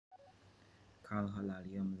Kal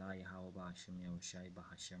Halaliyam La Yahweh Ba'ashem Yahushai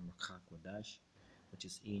Bahashem Rakak Wadash, which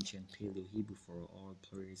is ancient Paleo Hebrew for all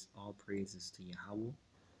praises to Yahweh,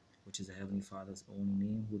 which is the Heavenly Father's only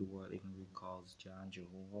name, who the world ignorantly calls John,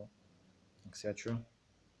 Jehovah, etc.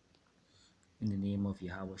 In the name of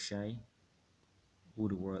Yahweh Shai, who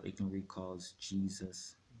the world ignorantly calls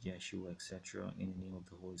Jesus, Yeshua, etc. In the name of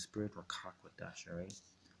the Holy Spirit, Rakak Wadash, alright?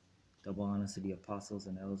 Double honors to the apostles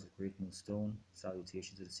and elders of Great Millstone.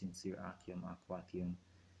 Salutation to the sincere Akim Aquatium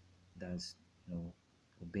that's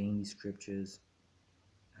obeying these scriptures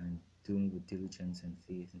and doing it with diligence and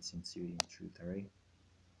faith and sincerity and truth.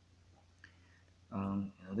 All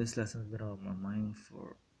right. This lesson has been on my mind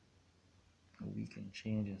for a week and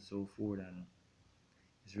change and so forth, and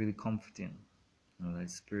it's really comforting. That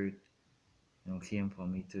Spirit, came for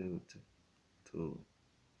me to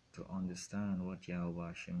understand what Yahweh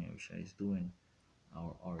Hashem Yahushua is doing,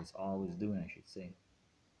 or is always doing, I should say.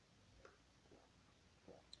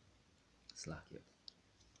 Slack it.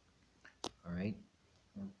 All right.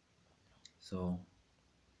 So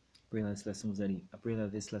I pray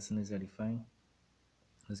that this lesson is edifying.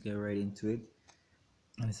 Let's get right into it.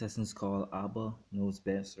 And this lesson is called Abba Knows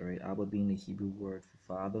Best. All right, Abba being the Hebrew word for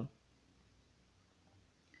father,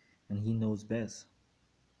 and he knows best.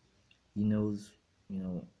 He knows,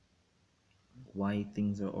 why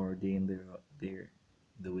things are ordained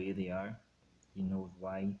the way they are. He knows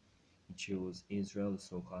why he chose Israel, the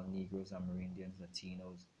so-called Negroes, Amerindians,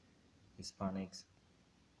 Latinos, Hispanics,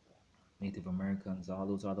 Native Americans, all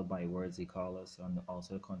those other bywords they call us, and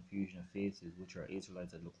also the confusion of faces, which are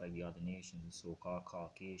Israelites that look like the other nations, the so-called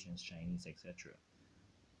Caucasians, Chinese, etc.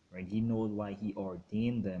 Right? He knows why he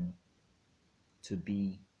ordained them to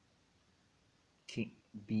be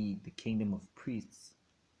the kingdom of priests,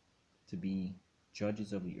 to be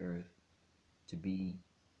judges of the earth, to be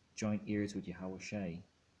joint heirs with Yahweh Shai.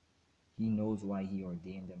 He knows why he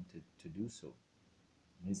ordained them to do so.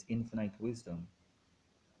 In his infinite wisdom,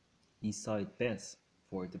 he saw it best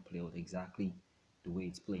for it to play out exactly the way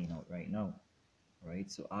it's playing out right now.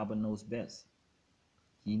 Right? So Abba knows best.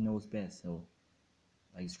 He knows best. So,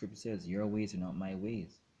 like the scripture says, your ways are not my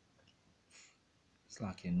ways. It's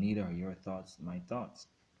like neither are your thoughts my thoughts.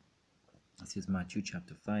 This is Matthew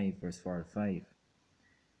chapter 5, verse 4 to 5.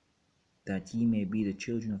 That ye may be the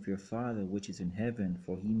children of your Father which is in heaven,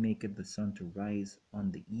 for he maketh the sun to rise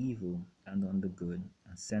on the evil and on the good,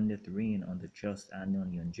 and sendeth rain on the just and on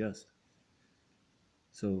the unjust.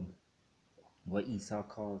 So, what Esau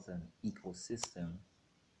calls an ecosystem,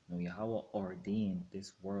 Yahweh ordained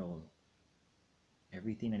this world,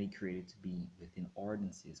 everything that he created, to be within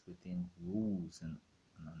ordinances, within rules and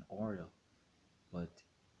an order. But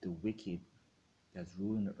the wicked that's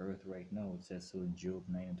ruling the earth right now, it says so in Job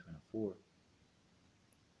 9 and 24,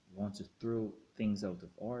 wants to throw things out of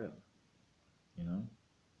order. The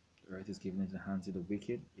earth is given into the hands of the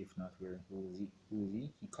wicked. If not, who is he?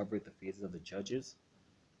 He covered the faces of the judges.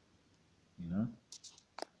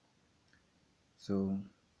 So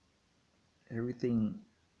everything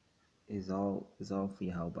is all for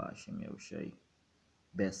Yahweh Hashem Yahushai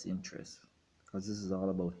best interest, because this is all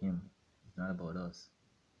about him. It's not about us.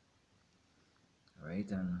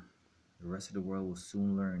 Alright, and the rest of the world will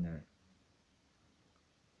soon learn that.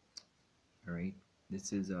 Alright,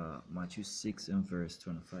 this is Matthew 6 and verse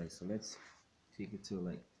 25. So let's take it to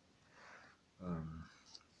a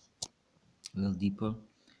little deeper.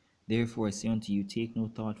 Therefore I say unto you, take no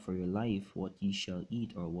thought for your life, what ye shall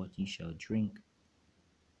eat or what ye shall drink,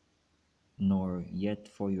 nor yet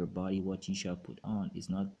for your body what ye shall put on. Is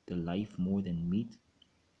not the life more than meat,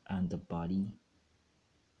 and the body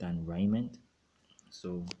than raiment?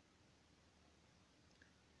 So,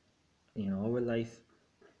 our life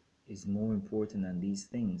is more important than these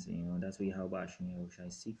things. That's what Yahweh shall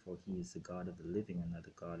seek for. He is the God of the living and not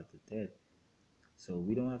the God of the dead. So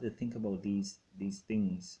we don't have to think about these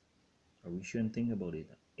things, or we shouldn't think about it.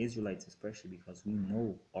 Israelites especially, because we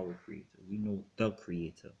know our Creator. We know the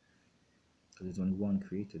Creator. Because there's only one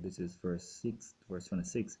Creator. This is verse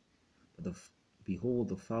 26. But behold,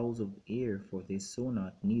 the fowls of the air, for they sow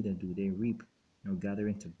not, neither do they reap, nor gather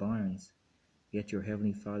into barns, yet your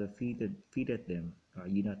heavenly Father feedeth them. Are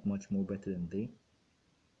ye not much more better than they?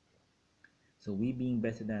 So we being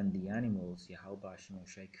better than the animals, Yahweh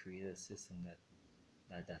Shai created a system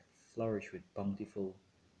that flourish with bountiful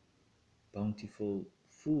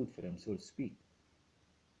food for them, so to speak.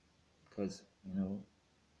 Because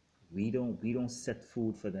we don't set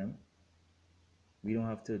food for them. We don't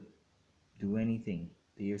have to do anything.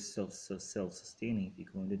 They are self-sustaining. If you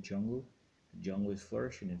go in the jungle is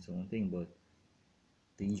flourishing its own thing, but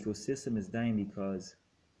the ecosystem is dying because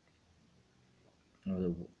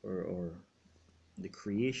or The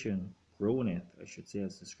creation groaneth, I should say,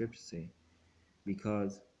 as the scriptures say,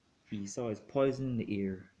 because Esau is poisoning the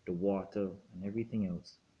air, the water, and everything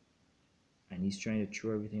else. And he's trying to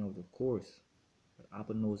throw everything out of course. But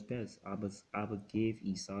Abba knows best. Abba gave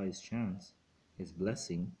Esau his chance, his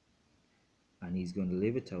blessing, and he's going to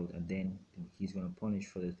live it out, and then he's going to punish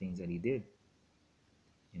for the things that he did,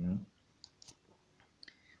 you know,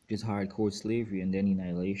 just hardcore slavery and then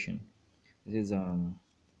annihilation. This is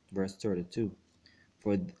verse 32.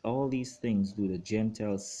 For all these things do the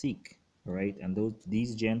Gentiles seek, all right? And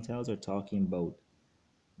these Gentiles are talking about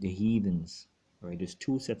the heathens, all right? There's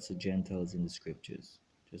two sets of Gentiles in the scriptures,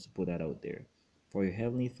 just to put that out there. For your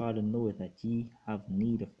heavenly Father knoweth that ye have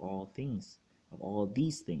need of all things, of all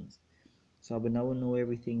these things. So I will now know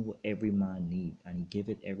everything what every man need, and he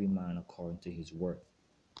giveth every man according to his work,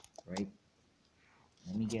 right?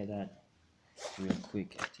 Let me get that real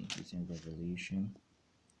quick. I think it's in Revelation.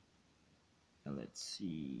 Let's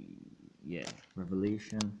see. Yeah,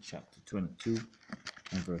 Revelation chapter 22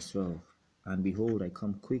 and verse 12. And behold, I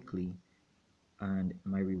come quickly, and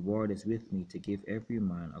my reward is with me to give every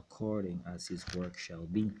man according as his work shall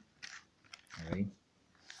be. All right.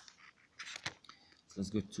 So let's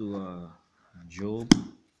go to Job,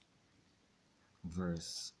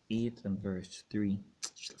 verse 8 and verse 3.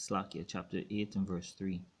 Slakia, chapter 8 and verse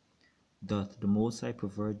 3. Doth the Most High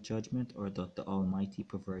pervert judgment, or doth the Almighty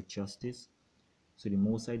pervert justice? So the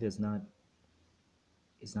Most High is not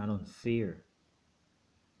unfair.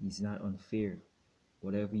 He's not unfair.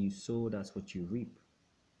 Whatever you sow, that's what you reap.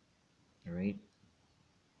 All right.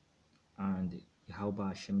 And Yahweh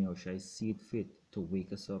Hashem Yahushai see it fit to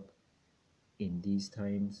wake us up in these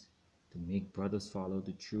times, to make brothers follow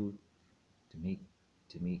the truth, to make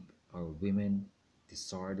our women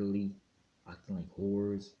disorderly, acting like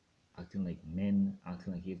whores, acting like men,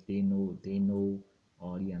 acting like if they know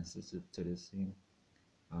all the answers to this thing.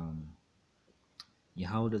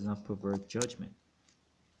 Yahweh does not pervert judgment.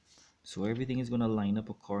 So everything is going to line up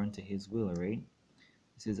according to his will, all right?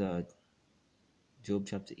 This is Job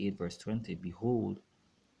chapter 8, verse 20. Behold,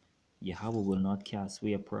 Yahweh will not cast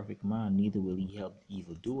away a perfect man, neither will he help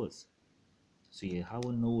evildoers. So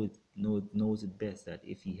Yahweh knows it best that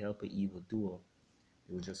if he help an evildoer,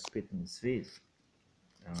 he will just spit in his face.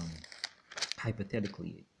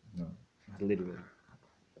 Hypothetically, not literally.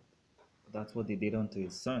 But that's what they did unto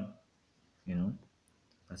his son, you know.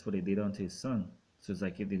 That's what they did unto his son. So it's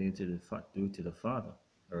like if they did to the father,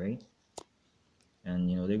 all right? And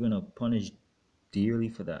they're gonna punish dearly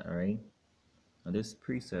for that, all right? Now this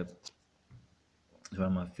precept is one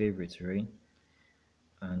of my favorites, right?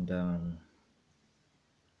 And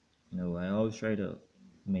I always try to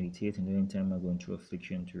meditate and anytime I'm going through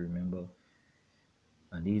affliction to remember.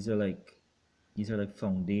 And these are like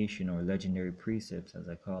foundation or legendary precepts, as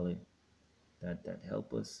I call it, that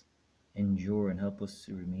help us endure and help us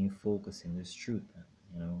to remain focused in this truth.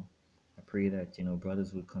 I pray that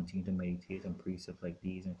brothers would continue to meditate on precepts like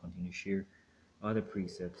these and continue to share other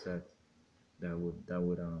precepts that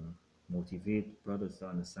would motivate brothers to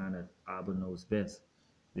understand that Abba knows best.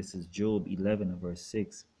 This is Job 11 and verse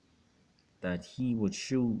 6. That he would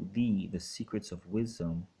show thee the secrets of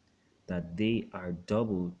wisdom, that they are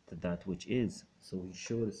double to that which is. So he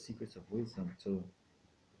showed the secrets of wisdom to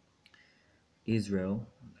Israel,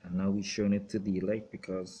 and now he's showing it to the elect,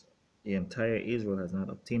 because the entire Israel has not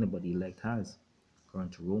obtained it, but the elect has,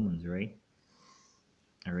 according to Romans, right?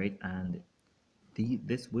 All right, and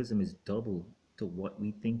this wisdom is double to what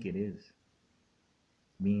we think it is,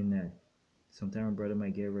 meaning that sometimes a brother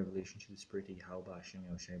might get a revelation to the spirit of Yahweh Hashem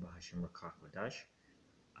Yahushai Hashem Rakach Wadash,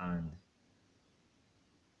 and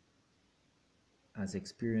as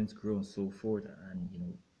experience grows so forth, and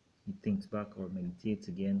he thinks back or meditates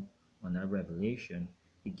again on that revelation,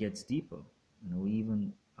 it gets deeper.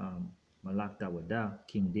 Even Malak Dawada,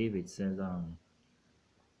 King David says, I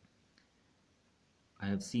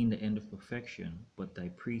have seen the end of perfection, but thy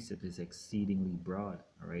precept is exceedingly broad.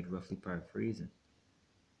 All right, roughly paraphrasing.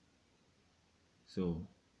 So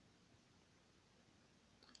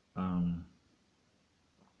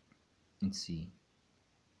let's see,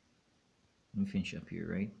 let me finish up here,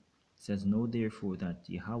 right? It says, know therefore that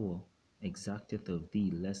Yahweh exacteth of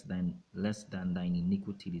thee less than thine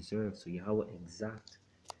iniquity deserves. So Yahweh exact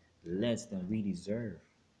less than we deserve.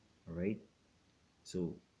 All right.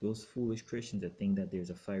 So those foolish Christians that think that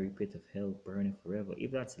there's a fiery pit of hell burning forever,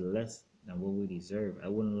 if that's less than what we deserve, I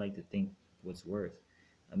wouldn't like to think what's worse.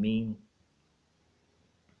 I mean,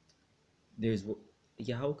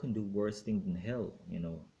 Yahweh can do worse things than hell.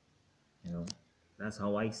 That's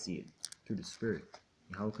how I see it through the spirit.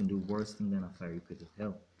 Yahweh can do worse things than a fiery pit of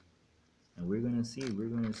hell. And we're gonna see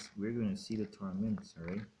the torments, all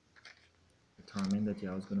right? The torment that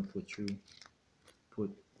Yahweh's gonna put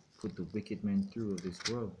put the wicked men through of this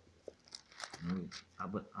world. You know,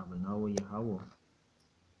 Abanawa Yahweh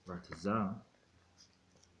Ratazah,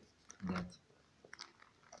 that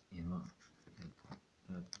you know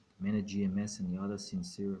that men of GMS and the other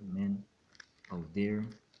sincere men out there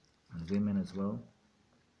and women as well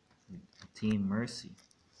attain mercy.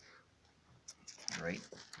 Right.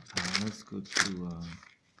 Let's go to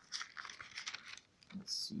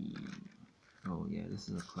let's see. Oh yeah, this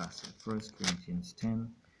is a classic. 1 Corinthians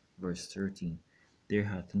 10, verse 13. There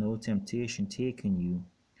hath no temptation taken you,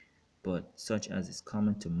 but such as is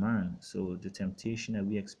common to man. So the temptation that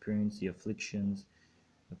we experience, the afflictions,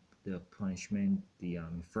 the punishment, the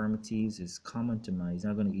infirmities is common to man. He's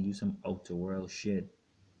not going to give you some outer world shit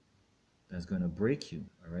that's going to break you.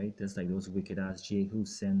 All right, that's like those wicked ass Jake who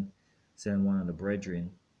send one of the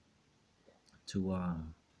brethren to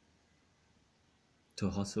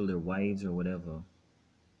hustle their wives or whatever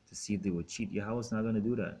to see if they would cheat. Yahweh's not going to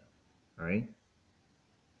do that. All right,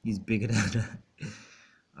 he's bigger than that.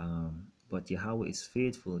 But Yahweh is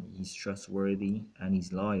faithful, he's trustworthy, and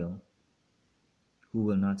he's loyal, who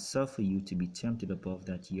will not suffer you to be tempted above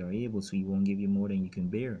that ye are able, so he won't give you more than you can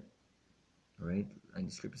bear. All right, like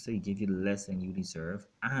the scripture says, he give you less than you deserve,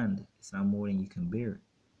 and it's not more than you can bear.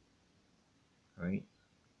 All right,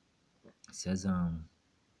 it says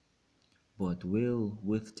but will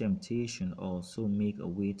with temptation also make a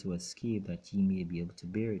way to escape, that ye may be able to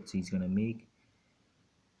bear it. So he's gonna make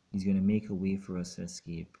a way for us to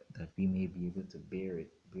escape, that we may be able to bear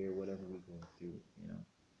it, bear whatever we're going through, you know.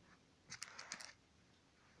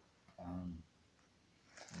 I'm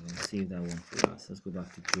gonna save that one for last. Let's go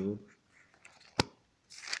back to Job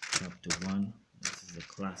chapter 1. This is a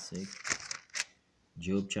classic.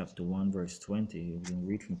 Job chapter 1 verse 20. We're gonna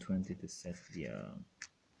read from 20 to set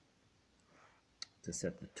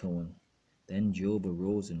the tone. Then Job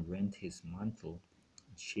arose and rent his mantle,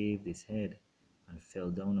 and shaved his head, and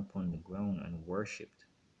fell down upon the ground and worshipped,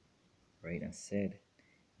 right, and said,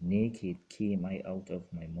 naked came I out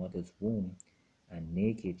of my mother's womb, and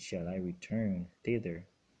naked shall I return thither.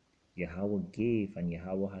 Yahweh gave, and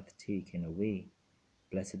Yahweh hath taken away.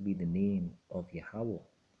 Blessed be the name of Yahweh.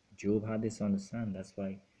 Job had this understand. That's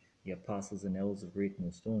why the apostles and elders of Great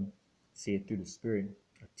Millstone say it through the Spirit,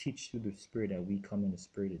 or teach through the Spirit, that we come in the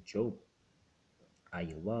spirit of Job,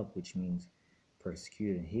 iL-Mawath, which means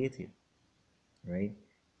persecuted and hated, right?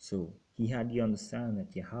 So he had the understanding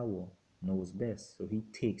that Yahweh knows best. So he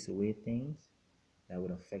takes away things that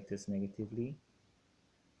would affect us negatively,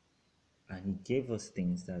 and he gave us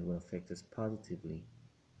things that will affect us positively,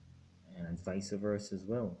 and vice versa as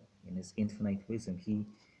well. In his infinite wisdom, he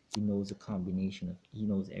knows a combination of, he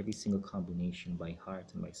knows every single combination by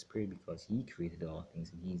heart and by spirit, because he created all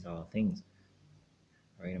things and he's all things.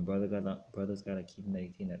 All right, and brothers gotta keep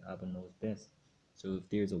meditating that Abba knows best. So if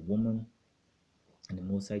there's a woman and the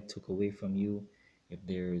Most High took away from you, if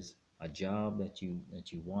there's a job that you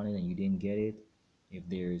wanted and you didn't get it, if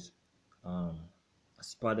there's a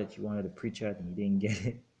spot that you wanted to preach at and you didn't get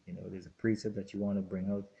it, you know, there's a precept that you want to bring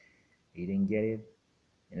out, you didn't get it,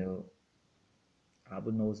 you know,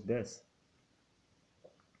 Abba knows best.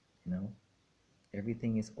 You know,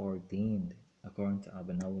 everything is ordained according to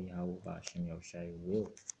Abba Yahweh Bashem Yahushai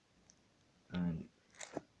will. And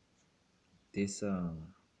this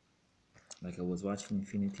like I was watching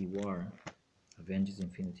Infinity War, Avengers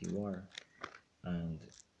Infinity War, and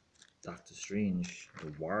Doctor Strange,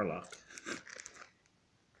 the Warlock,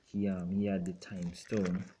 he had the time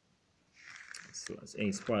stone. So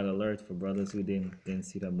hey, spoiler alert for brothers who didn't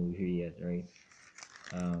see that movie here yet, right?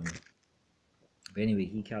 But anyway,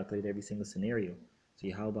 he calculated every single scenario. So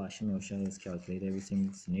Yahweh Hashem Yahushua has calculated every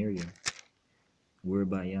single scenario,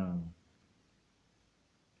 whereby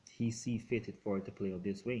he see fitted for it to play out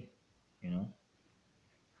this way, you know.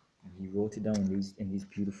 And he wrote it down in these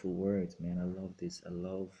beautiful words, man. I love this. I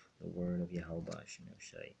love the word of Yahweh Hashem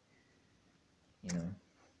Yahushua. You know.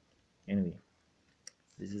 Anyway,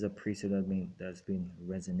 this is a precept that's been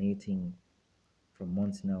resonating for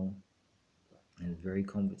months now, and it's very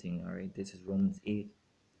comforting. All right, this is Romans 8,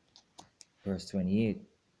 verse 28.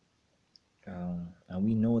 And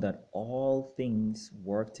we know that all things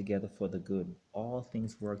work together for the good. All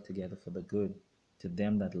things work together for the good to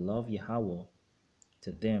them that love Yahweh,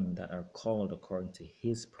 to them that are called according to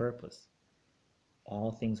his purpose.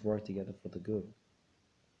 All things work together for the good.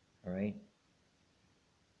 All right.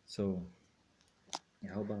 So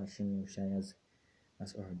Yahweh Hashem Yoshai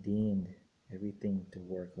has ordained everything to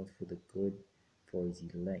work out for the good for his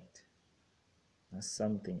elect. That's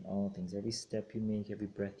something. All things, every step you make, every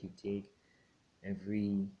breath you take,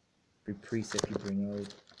 Every precept you bring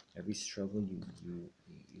out, every struggle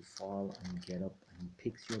you fall and you get up and he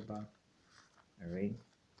picks you back. All right,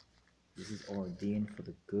 this is ordained for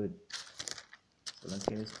the good. So let's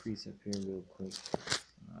get this precept here real quick.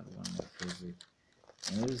 Another one of my favorite.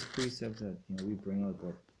 And this is precept that we bring out,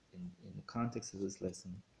 but in the context of this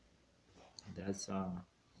lesson, that's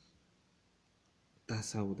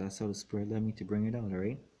that's how the Spirit led me to bring it out. All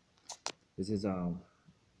right, this is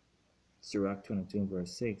Sirach 22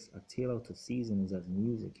 verse 6. A tale out of season is as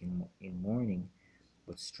music in morning,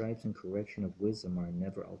 but stripes and correction of wisdom are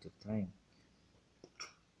never out of time.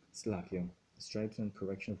 Slack, yo. Stripes and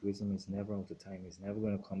correction of wisdom is never out of time. It's never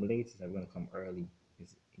going to come late. It's never going to come early.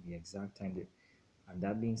 It's the exact time. And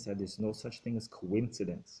that being said, there's no such thing as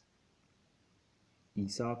coincidence.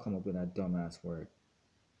 Esau come up with that dumbass word.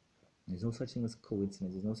 There's no such thing as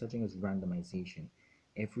coincidence. There's no such thing as randomization.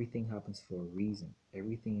 Everything happens for a reason.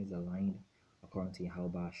 Everything is aligned according to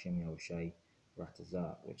Yahweh Hashem Yahushai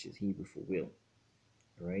Ratazah, which is Hebrew for will.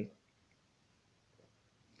 Right?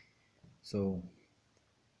 So,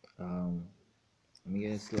 let me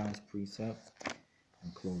get this last precept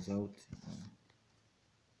and close out.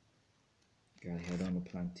 Gotta head on the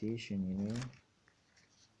plantation,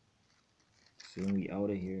 Soon we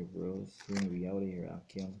out of here, bro. Soon we out of here,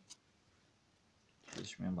 Akim.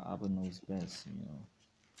 Just remember, Abba knows best,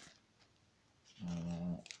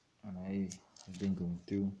 And I've been going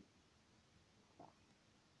through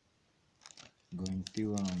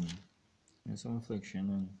some affliction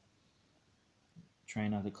and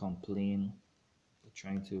trying not to complain, but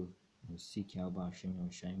trying to seek out Hashem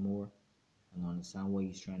Yahushai more and understand what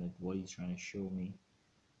he's trying to show me,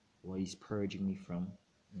 what he's purging me from.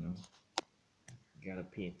 You gotta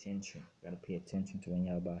pay attention. Gotta pay attention to when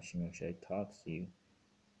Yahweh Hashem Yahushai talks to you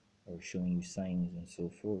or showing you signs and so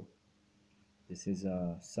forth. This is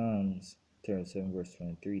Psalms 37 verse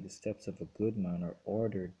 23. The steps of a good man are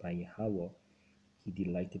ordered by Yahweh. He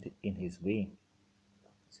delighted in his way.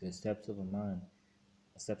 So the steps of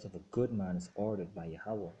a good man is ordered by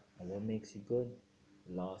Yahweh. And what makes you good?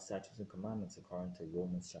 Law, statutes, and commandments according to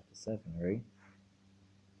Romans chapter 7, right?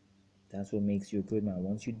 That's what makes you a good man.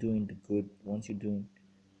 Once you're doing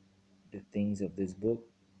the things of this book,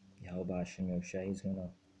 Yahweh Hashem Yahushai is gonna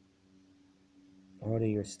order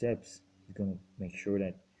your steps. He's gonna make sure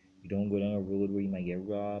that you don't go down a road where you might get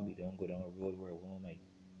robbed. You don't go down a road where a woman might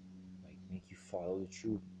make you follow the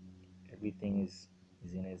truth. Everything is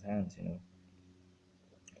in his hands, I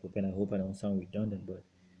hope I don't sound redundant, but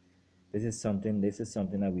this is something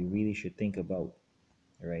that we really should think about,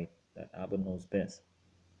 right? That Abba knows best,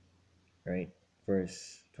 right?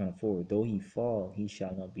 Verse 24, though he fall, he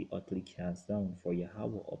shall not be utterly cast down, for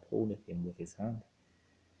Yahweh upholdeth him with his hand.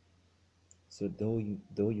 So though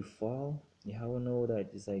you fall, Yahweh know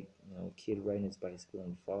that it's like, a kid riding his bicycle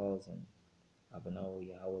and falls, and Abba know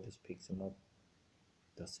Yahweh just picks him up,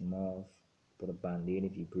 dusts him off, put a band-aid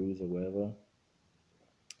if you bruise or whatever.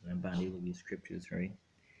 And then band-aid will be scriptures, right?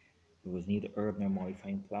 It was neither herb nor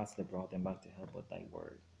modifying plaster that brought them back to hell, but thy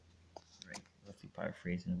word. Right? Roughly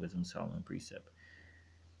paraphrasing Wisdom Solomon precept.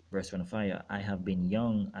 Verse 25, I have been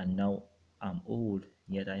young and now am old,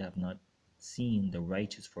 yet I have not seen the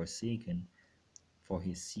righteous forsaken, for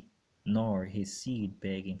nor his seed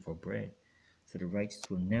begging for bread. So the righteous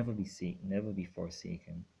will never be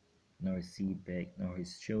forsaken, nor his seed nor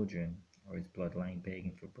his children or his bloodline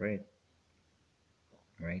begging for bread.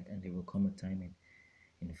 Right? And there will come a time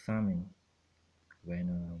in famine when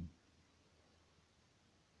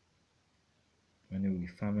there will be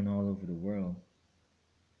famine all over the world,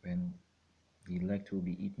 when the elect will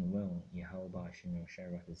be eaten well, Yahweh Hashem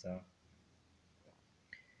Yahushai.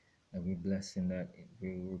 And we're blessed in that.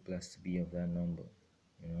 We're blessed to be of that number,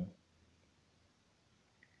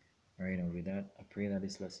 Alright, and with that, I pray that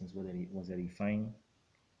this lesson was edifying.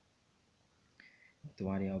 To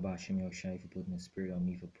Yahweh Hashem Yahushai for putting the spirit on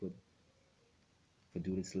me for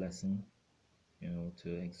do this lesson, to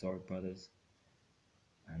exhort brothers.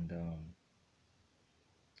 And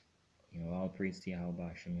all praise to Yahweh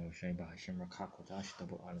Hashem Yahushai, Bahashem Rakakotash,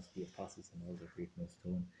 double honors the apostles and all the great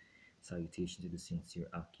millstone. Salutation to the sincere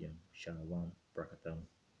Akim, Shalom, Brakatam.